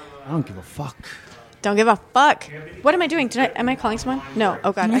 Johnny? I don't give a fuck. don't give a fuck. What am I doing? Am I calling someone? No.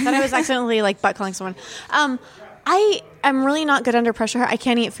 Oh god, I thought I was accidentally like butt calling someone. I am really not good under pressure. I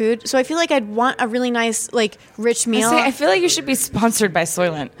can't eat food, so I feel like I'd want a really nice, like, rich meal. I feel like you should be sponsored by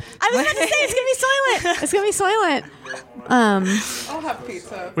Soylent. I was about to say it's gonna be Soylent. It's gonna be Soylent. I'll have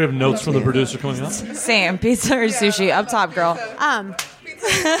pizza. We have notes from the producer coming up. Same. Pizza or sushi. Up top, girl. Pizza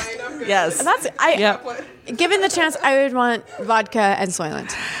is fine. I'm good. Yes. That's I. Yep. Given the chance, I would want vodka and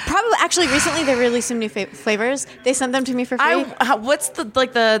Soylent. Probably, actually, recently they released some new flavors. They sent them to me for free. What's the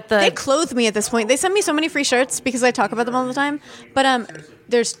They clothe me at this point. They send me so many free shirts because I talk about them all the time. But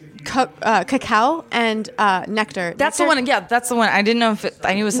there's cacao and nectar. That's the one. Yeah, that's the one. I didn't know if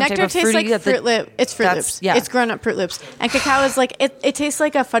I knew it was some Nectar type of tastes fruity. like Fruit Loop. It's Fruit that's- Loops. yeah. It's grown up Fruit Loops. And cacao is like it tastes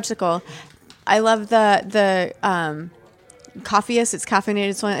like a fudgesicle. I love the coffeeist. It's caffeinated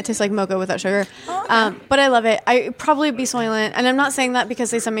Soylent. It tastes like mocha without sugar. But I love it. I probably be Soylent, and I'm not saying that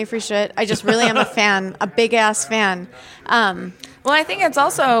because they send me free shit. I just really am a fan, a big ass fan. Well, I think it's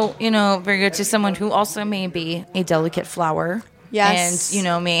also very good to someone who also may be a delicate flower. Yes.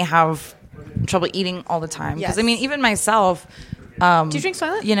 And may have trouble eating all the time. Because Yes. I mean, even myself. Do you drink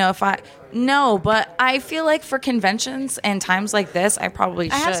Soylent? No, but I feel like for conventions and times like this, I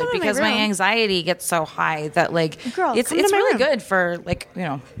probably I have should some in my because my room. anxiety gets so high that Girl, it's come to my really room. good for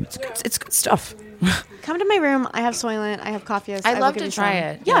it's good stuff. Come to my room. I have Soylent. I have coffee. I'd love to try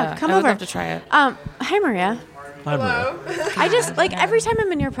it. Yeah, come I would over. love to try it. Hi, Maria. Hi, Maria. I just every time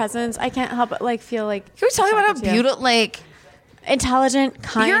I'm in your presence, I can't help but feel like. Can we talk about how attracted to you. beautiful? Intelligent,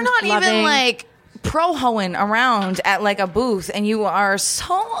 kind. You're not loving. even pro-hoeing around at a booth, and you are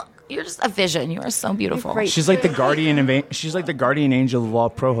so you're just a vision. You are so beautiful. Great. She's like the guardian. She's like the guardian angel of all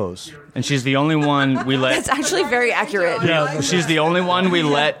pro-hosts, and she's the only one we let. It's actually very accurate. She's the only one we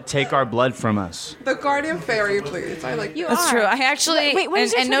let take our blood from us. The guardian fairy, please. I like you. That's true. I actually, Wait, what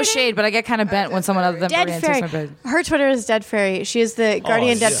is your and no Twitter shade, but I get kind of bent when someone other than Dead Brian Fairy. takes my bed. Her Twitter is Dead Fairy. She is the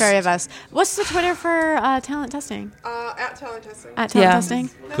guardian Dead yes. Fairy of us. What's the Twitter for talent testing? At talent testing. At talent Yeah. testing.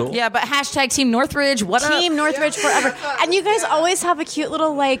 Cool. Yeah, but hashtag Team Northridge. What Team up? Northridge forever. And you guys always have a cute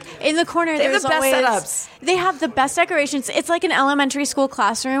little, like, in the corner. They have there's the best always, setups. They have the best decorations. It's like an elementary school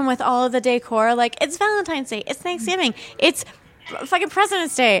classroom with all of the decor. Like, it's Valentine's Day. It's Thanksgiving. It's fucking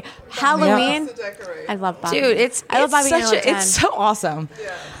President's Day. Halloween. To decorate. I love Bobby. Dude, I love Bobby such Nano it's so awesome.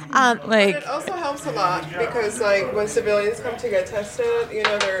 But Like, it also helps a lot because, like, when civilians come to get tested, you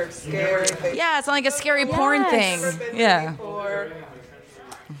know, they're scared. yeah, it's not like a scary porn Yes. Never thing. been Yeah. there before.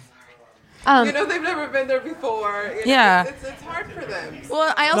 Um, You know, they've never been there before. You know, Yeah. It's hard for them.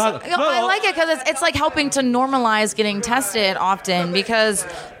 Well, I also I like it because it's like helping to normalize getting tested often because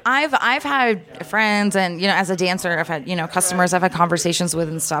I've had friends and as a dancer I've had customers I've had conversations with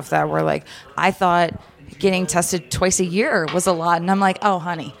and stuff that were like I thought getting tested twice a year was a lot and I'm like oh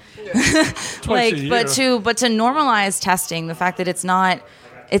honey like a year. but to normalize testing the fact that it's not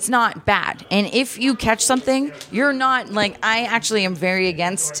bad and if you catch something you're not like I actually am very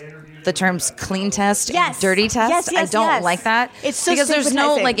against the terms clean test Yes. and dirty test. Yes, yes, I don't yes. like that. It's so because there's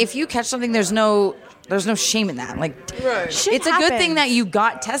no stigmatizing. like if you catch something there's no shame in that. Like Right. Shit it's a good thing happens. that you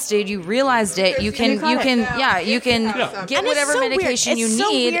got tested, you realized it, you can You get And it's whatever so weird. medication you It's so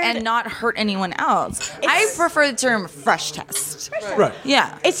need weird. and not hurt anyone else. I prefer the term fresh test. Right.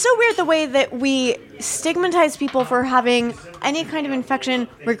 Yeah. It's so weird the way that we stigmatize people for having any kind of infection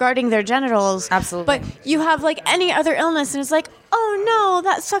regarding their genitals. Absolutely. But you have like any other illness and it's like, oh no,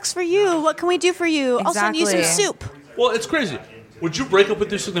 that sucks for you. What can we do for you? I'll send you some Exactly. soup. Well, it's crazy. Would you break up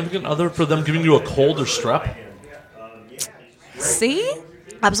with your significant other for them giving you a cold or strep? See?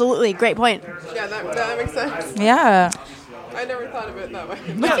 Absolutely. Great point. Yeah, that makes sense. Yeah. I never thought of it that way.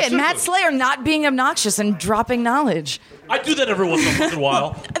 Look at Matt Slayer not being obnoxious and dropping knowledge. I do that every once in a fucking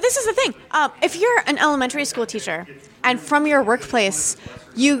while. This is the thing. If you're an elementary school teacher and from your workplace,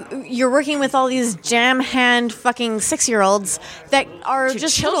 you're working with all these jam hand fucking 6-year-olds that are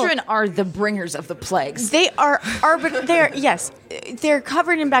just Children little, are the bringers of the plagues. they are they're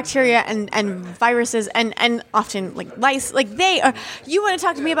covered in bacteria and viruses and often like lice. Like they are. You want to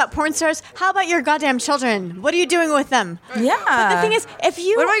talk to me about porn stars? How about your goddamn children? What are you doing with them? Yeah. But the thing is, if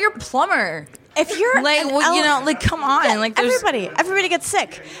you What about your plumber? if you're Like, an well, like, come on. Yeah, like, there's, everybody gets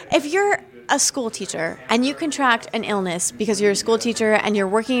sick. If you're a school teacher and you contract an illness because you're a school teacher and you're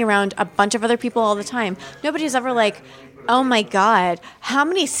working around a bunch of other people all the time, nobody's ever like, oh my God, how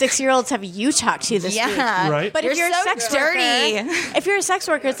many 6-year-olds have you talked to this week? yeah. Right. But if You're you're so a sex dirty. worker, if you're a sex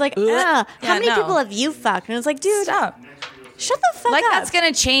worker, it's like, Yeah, how many no. people have you fucked? And it's like, dude, Stop. shut the fuck Like up. that's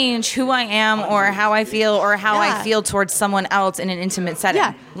gonna change who I am or how I feel or how Yeah. I feel towards someone else in an intimate setting.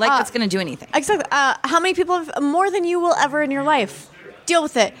 Yeah. Like that's gonna do anything. Exactly. How many people have more than you will ever in your life? Deal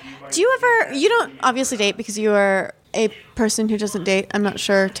with it. Do you ever? You don't obviously date because you are a person who doesn't date. I'm not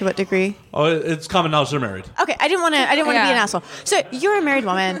sure to what degree. Oh, it's common now. They're married. Okay, I didn't want to be Yeah. an asshole. So you're a married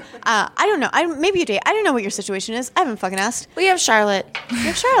woman. I don't know. Maybe you date. I don't know what your situation is. I haven't fucking asked. We have Charlotte. You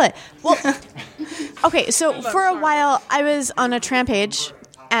have Charlotte. Well, okay. So for a while, I was on a trampage.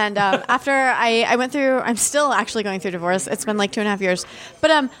 And after I went through, I'm still actually going through divorce. It's been like 2.5 years.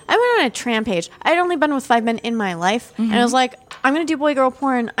 But I went on a trampage. I'd only been with 5 men in my life. And I was like, I'm going to do boy-girl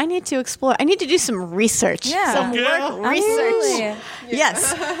porn. I need to explore. I need to do some research. Yeah. Some Yeah. work research. Absolutely.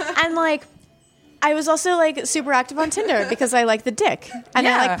 Yes. And like, I was also like super active on Tinder because I like the dick. And I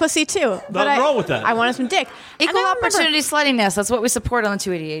Yeah. like pussy too. But Nothing wrong with that. I wanted some dick. And Equal I remember- opportunity sluttiness. That's what we support on the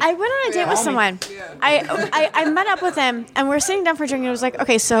 288. I went on a date with someone. I met up with him, and we were sitting down for a drink, and I was like,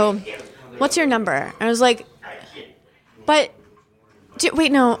 okay, so what's your number? And I was like, but,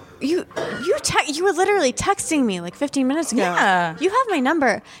 wait, no, you were literally texting me like 15 minutes ago. Yeah. You have my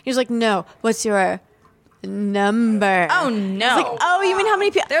number. He was like, no, what's your number? Oh, no. I was like, oh, you mean how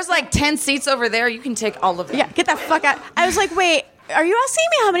many people? There's like 10 seats over there. You can take all of them. Yeah, get the fuck out. I was like, wait, are you asking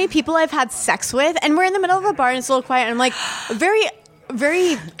me how many people I've had sex with? And we're in the middle of a bar and it's a little quiet. And I'm like, very,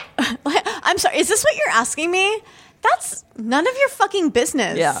 I'm sorry, is this what you're asking me? That's none of your fucking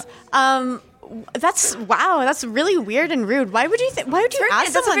business. Yeah. That's really weird and rude. Why would you ask That's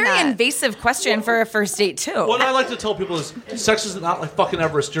a someone very that? invasive question for a first date, too. What I like to tell people is, sex is not like fucking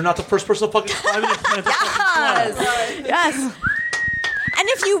Everest. You're not the first person to fucking climb it and plant the fucking flag. Yes. And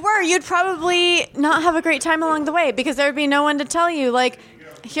if you were, you'd probably not have a great time along the way because there would be no one to tell you, like,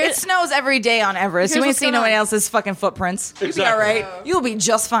 It snows every day on Everest. You Here's ain't what's seen going nobody on. else's fucking footprints. You'll be Exactly. all right. You'll be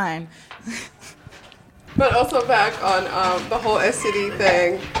just fine. But also back on the whole STD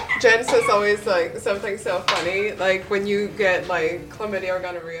thing, Jen says always like something so funny, like when you get like chlamydia or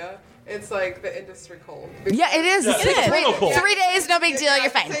gonorrhea, it's like the industry cold. Yeah, it is. Yeah, It's it is. like Real cold. 3 days, no big deal. You're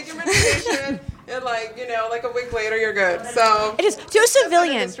fine. Take your medication, and like like a week later you're good. So It is to a that's an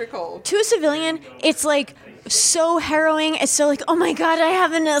civilian. industry cold. To a civilian, it's like so harrowing. It's so like, oh my god, I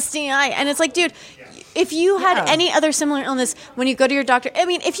have an STI, and it's like, dude, if you had Yeah. any other similar illness when you go to your doctor, I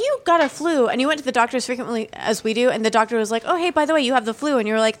mean, if you got a flu and you went to the doctor as frequently as we do, and the doctor was like, oh hey, by the way, you have the flu, and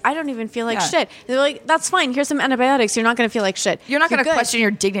you're like, I don't even feel like Yeah. shit. And they're like, that's fine. Here's some antibiotics. You're not going to feel like shit. You're not going to good. question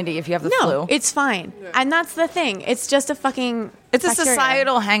your dignity if you have the No, flu. it's fine, and that's the thing. It's just a fucking. It's a bacteria.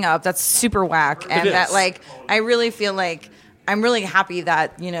 societal hang up that's super whack. And It that, is. like, I really feel like I'm really happy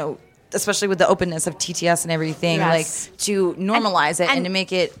that, especially with the openness of TTS and everything, Yes. like, to normalize it and and- to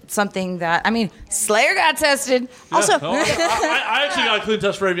make it something that, I mean, Slayer got tested. Also, No, I actually got a clean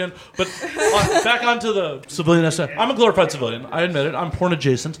test for avian, but back onto the civilian STI. I'm a glorified civilian. I admit it. I'm porn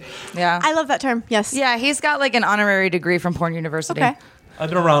adjacent. Yeah. I love that term. Yes. Yeah, he's got, like, an honorary degree from Porn University. Okay. I've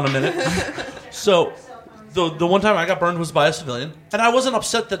been around a minute. So the one time I got burned was by a civilian, and I wasn't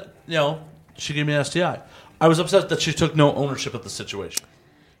upset that she gave me an STI. I was upset that she took no ownership of the situation.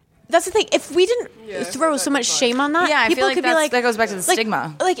 That's the thing. If we didn't Yeah, throw so much that's shame on that, Yeah, I people feel like could be that's- like, that goes back to the like-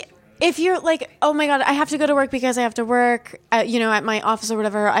 stigma. Like, if you're like, oh my god, I have to go to work because I have to work, at my office or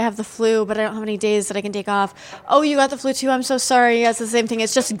whatever. I have the flu, but I don't have any days that I can take off. Oh, you got the flu too. I'm so sorry. Yeah, it's the same thing.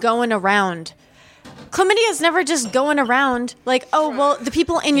 It's just going around. Chlamydia is never just going around. Like, oh well, the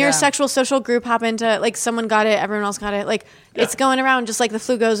people in your Yeah. sexual social group happen to like someone got it, everyone else got it. Like, it's going around just like the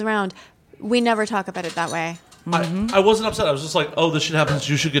flu goes around. We never talk about it that way. I wasn't upset. I was just like, oh, this shit happens.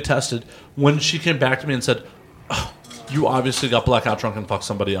 You should get tested. When she came back to me and said, oh, you obviously got blackout drunk and fucked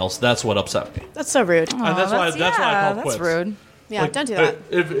somebody else, that's what upset me. That's so rude. And that's why I called that's quits. rude. Yeah, Like, don't do that.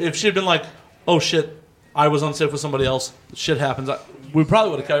 If she had been like, oh shit, I was unsafe with somebody else, shit happens, we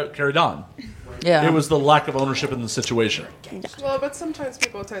probably would have carried on. Yeah. It was the lack of ownership in the situation. Well, but sometimes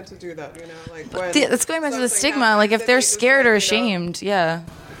people tend to do that, like when That's going back to the something stigma. happens, Like, if then they're they just, scared or like, ashamed, yeah.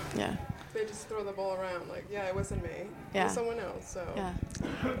 Yeah. they just throw the ball around. Like, yeah, it wasn't me. It Yeah. was someone else. So Yeah.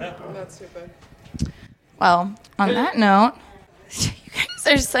 that's stupid. Well, on that note, you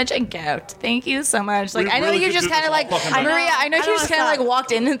guys are such a goat. Thank you so much. Like, We I know really you could just do kind of this all like, fucking day. Maria, I know I you don't just wanna kind of stop. like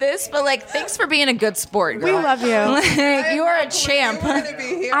walked into this, but like, thanks for being a good sport, We girl. love you. Like, you are a champ. You wanted to be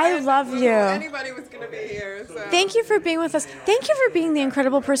here. I didn't love know you. Anybody was gonna be here. So. Thank you for being with us. Thank you for being the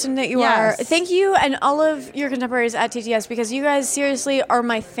incredible person that you Yes. are. Thank you and all of your contemporaries at TTS because you guys seriously are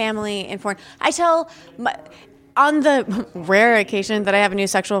my family in porn. I tell on the rare occasion that I have a new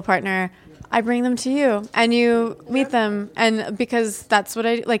sexual partner, I bring them to you and you meet them, and because that's what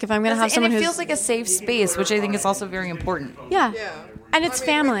I like. If I'm gonna have someone and it who's feels like a safe space, which I think is also very important. yeah, Yeah. and it's I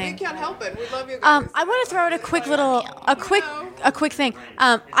mean, family. We can't help it. We love you guys. I want to throw out a quick thing.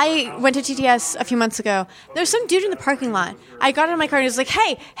 I went to TTS a few months ago. There's some dude in the parking lot. I got in my car and he was like,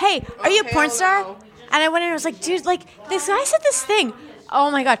 "Hey, are you a porn hell star?" no. And I went in and I was like, "Dude, like this guy said this thing." Oh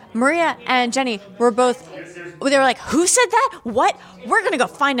my god, Maria and Jenny were both. They were like, "Who said that? What? We're gonna go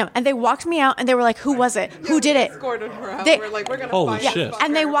find him." And they walked me out and they were like, "Who was it? Who did it?" Escorted her out. They- We're like, we're gonna Holy find shit. this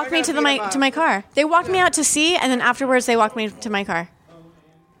And they fucker. walked We're me to gonna beat him to up. my car. They walked me out to see, and then afterwards they walked me to my car.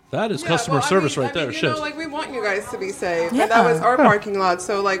 That is Yeah, customer well, service I mean, right there. you Shit. know, like we want you guys to be safe, Yeah. and that was our parking lot.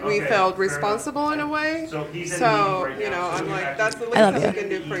 So like we felt responsible in a way. So I'm like, that's the least love that you. we can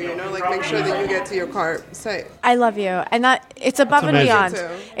do for you. Like make sure that you get to your car safe. I love you, and that it's above and amazing. beyond. Me too.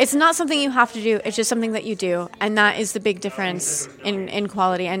 It's not something you have to do; it's just something that you do, and that is the big difference in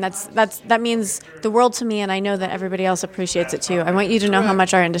quality. And that means the world to me, and I know that everybody else appreciates it too. I want you to know how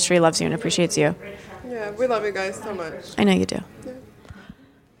much our industry loves you and appreciates you. Yeah, we love you guys so much, I know you do.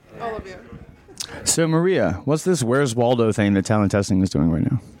 all of you. So, Maria, what's this Where's Waldo thing that Talent Testing is doing right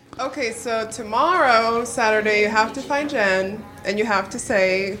now? Okay, so tomorrow, Saturday, you have to find Jen, and you have to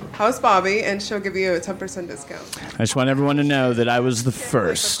say, "How's Bobby?" and she'll give you a 10% discount. I just want everyone to know that I was the Play the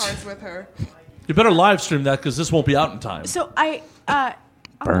first. cards with her. You better live stream that because this won't be out in time. So I want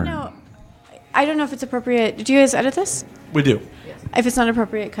Burn. to know. I don't know if it's appropriate. Do you guys edit this? We do. If it's not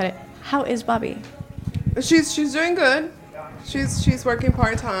appropriate, cut it. How is Bobby? She's doing good. She's working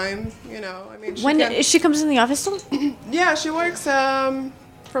part time. I mean, She comes in the office still? yeah, she works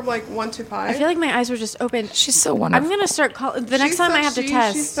from like 1 to 5. I feel like my eyes were just open. She's so wonderful. I'm gonna start calling the next time I have to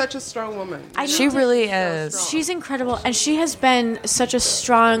test. She's such a strong woman. I She need to- really is. She's incredible, and she has been such a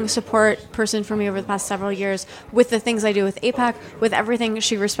strong support person for me over the past several years with the things I do with APAC, with everything.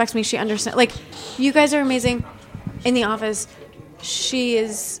 She respects me. She understands. Like, you guys are amazing in the office. she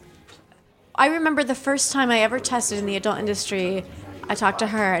is. I remember the first time I ever tested in the adult industry. I talked to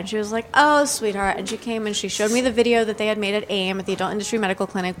her and she was like, "Oh, sweetheart," and she came and she showed me the video that they had made at AIM at the Adult Industry Medical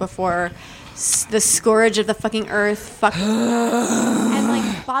Clinic before the scourge of the fucking earth. And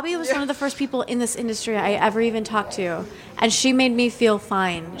like Bobby was one of the first people in this industry I ever even talked to, and she made me feel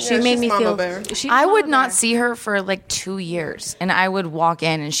fine. She made me Mama feel. Bear. She's I would Mama not Bear. see her for like 2 years, and I would walk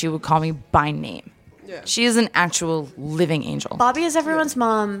in and she would call me by name. Yeah. She is an actual living angel. Bobby is everyone's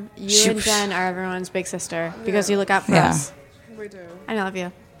mom. You She- and Jen are everyone's big sister because you look out for Yeah. us. We do. I love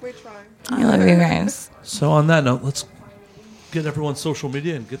you. We try. I love you guys. So on that note, let's get everyone's social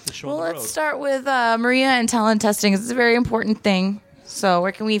media and get the show Well, on the road. let's start with Maria and talent testing. It's a very important thing. So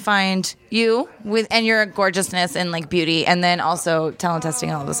where can we find you and your gorgeousness and like beauty, and then also talent testing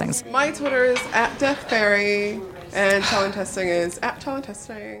and all those things? My Twitter is @DeathFairy, and talent testing is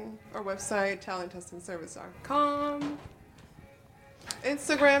 @TalentTesting. Our website, talenttestingservice.com.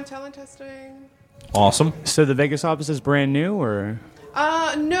 Instagram, talent testing. Awesome. So the Vegas office is brand new, or?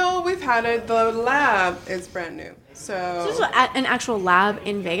 No, we've had it. The lab is brand new. So, This is an actual lab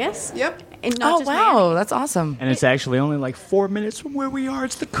in Vegas. yep. And not Oh just wow, Miami. that's awesome. And it's actually only like 4 minutes from where we are.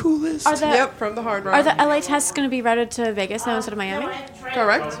 It's the coolest. Are the Yep, from the Hard Rock. are the LA tests going to be routed to Vegas now instead of Miami?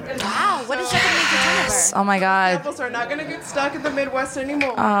 Correct. Wow, what is that going to make your turnover? Oh my god. Samples are not going to get stuck in the Midwest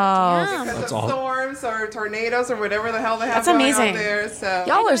anymore. Oh, because of awesome. storms or tornadoes or whatever the hell they have That's going amazing. on there. So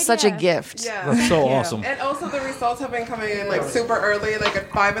y'all are no such a idea. gift. yeah. That's so awesome. And also the results have been coming in like super early, like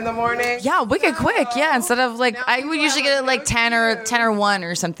at 5 in the morning. Yeah, wicked quick. Yeah, instead of like Now I people would are usually get it like 10 or 1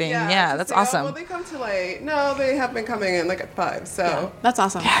 or something. Yeah, to that's say, oh, awesome. well, they come too late. No, they have been coming in like at 5. So That's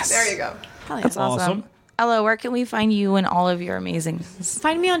awesome. there you go. Hell yeah. That's awesome. Awesome. Ella, where can we find you and all of your amazing?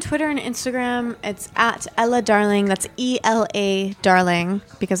 Find me on Twitter and Instagram. It's @Ella Darling. That's ELA Darling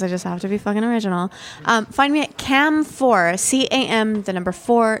because I just have to be fucking original. Find me at cam4,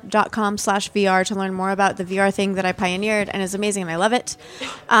 CAM4.com/VR to learn more about the VR thing that I pioneered and is amazing and I love it.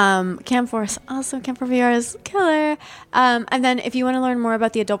 Cam4 is awesome. Cam4 VR is killer. And then if you want to learn more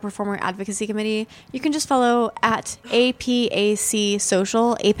about the Adult Performer Advocacy Committee, you can just follow @APAC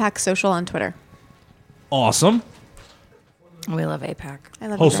Social, APAC Social on Twitter. Awesome. We love APAC. I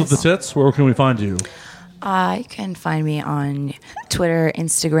love Host you of the guys. Tits, where can we find you? You can find me on Twitter,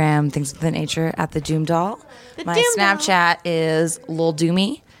 Instagram, things of that nature at the Doom Doll. My Doom Doll. Snapchat is Lil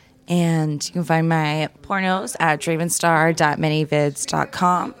Doomy. And you can find my pornos at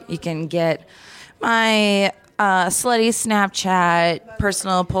dravenstar.manyvids.com. You can get my slutty Snapchat,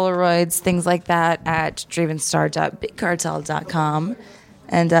 personal Polaroids, things like that at dravenstar.bigcartel.com.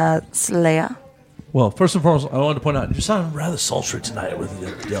 And Slaya. Well, first and foremost, I wanted to point out you sound rather sultry tonight with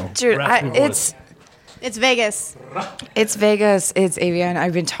your Dude, raspy voice. It's Vegas. It's Vegas. It's Avian.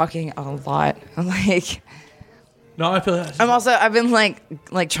 I've been talking a lot. I'm like, No, I feel that. I've been like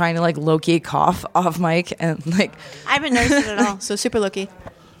trying to like low key cough off mic and like, I haven't noticed it at all, so super lucky.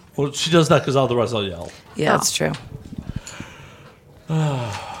 Well, she does that because otherwise I'll yell. yeah, Oh. that's true.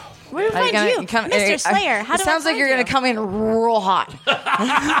 Where do I find you? Mr. Slayer, how do it sounds I like you're find gonna come in real hot.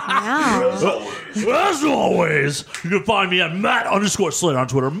 Wow. As always, you can find me at Matt_Slayer on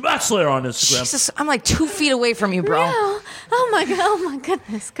Twitter, Matt Slayer on Instagram. Jesus, I'm like 2 feet away from you, bro. Wow. Oh my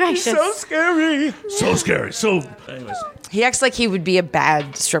goodness gracious. So scary. So scary. So, anyways, He acts like he would be a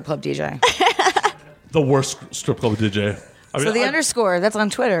bad strip club DJ. the worst strip club DJ. I mean, So the I- underscore, that's on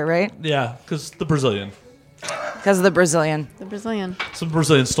Twitter, right? Yeah, because the Brazilian. Because of the Brazilian. The Brazilian. Some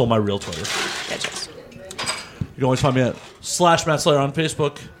Brazilians stole my real Twitter. You can always find me at /Matt Slayer on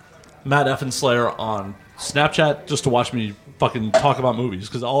Facebook, Matt Effin Slayer on Snapchat, just to watch me fucking talk about movies,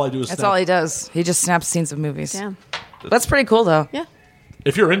 because all I do is That's snap. all he does. He just snaps scenes of movies. Damn. That's pretty cool, though. Yeah.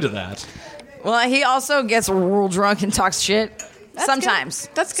 If you're into that. Well, he also gets real drunk and talks shit. Sometimes.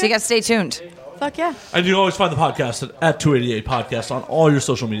 good. That's So you good. got to stay tuned. Fuck yeah. And you can always find the podcast at 288 Podcast on all your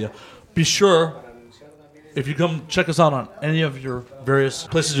social media. Be sure, if you come check us out on any of your various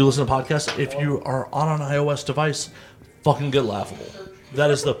places you listen to podcasts, if you are on an iOS device, fucking get Laughable.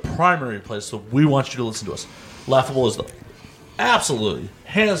 That is the primary place that we want you to listen to us. Laughable is the absolutely,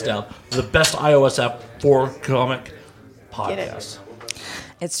 hands down, the best iOS app for comic podcasts.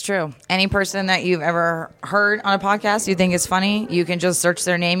 It's true. Any person that you've ever heard on a podcast you think is funny, you can just search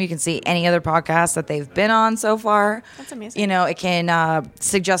their name. You can see any other podcast that they've been on so far. That's amazing. You know, it can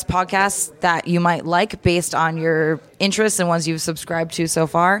suggest podcasts that you might like based on your interests and ones you've subscribed to so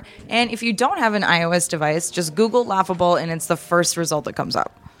far. And if you don't have an iOS device, just Google Laughable and it's the first result that comes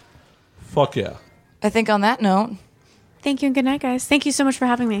up. Fuck yeah. I think on that note, Thank you and good night, guys. Thank you so much for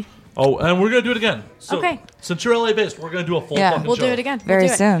having me. Oh, and we're going to do it again. So, Okay. Since you're LA based, we're going to do a full Yeah. fucking We'll show. do it again. very We'll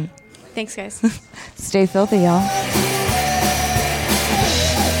do it. soon. Thanks, guys. Stay filthy, y'all.